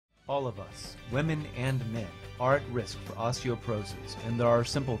All of us, women and men, are at risk for osteoporosis, and there are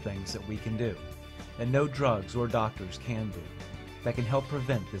simple things that we can do, and no drugs or doctors can do, that can help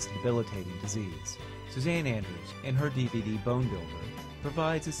prevent this debilitating disease. Suzanne Andrews, in her DVD Bone Builder,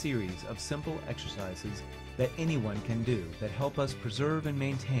 provides a series of simple exercises that anyone can do that help us preserve and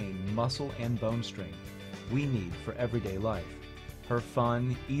maintain muscle and bone strength we need for everyday life. Her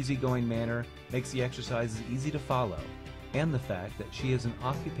fun, easygoing manner makes the exercises easy to follow, and the fact that she is an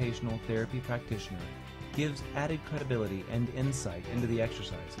occupational therapy practitioner gives added credibility and insight into the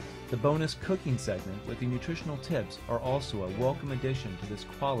exercises. The bonus cooking segment with the nutritional tips are also a welcome addition to this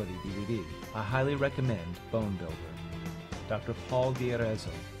quality DVD. I highly recommend Bone Builder. Dr. Paul Guerrezo,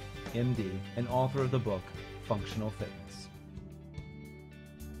 MD, and author of the book Functional Fitness.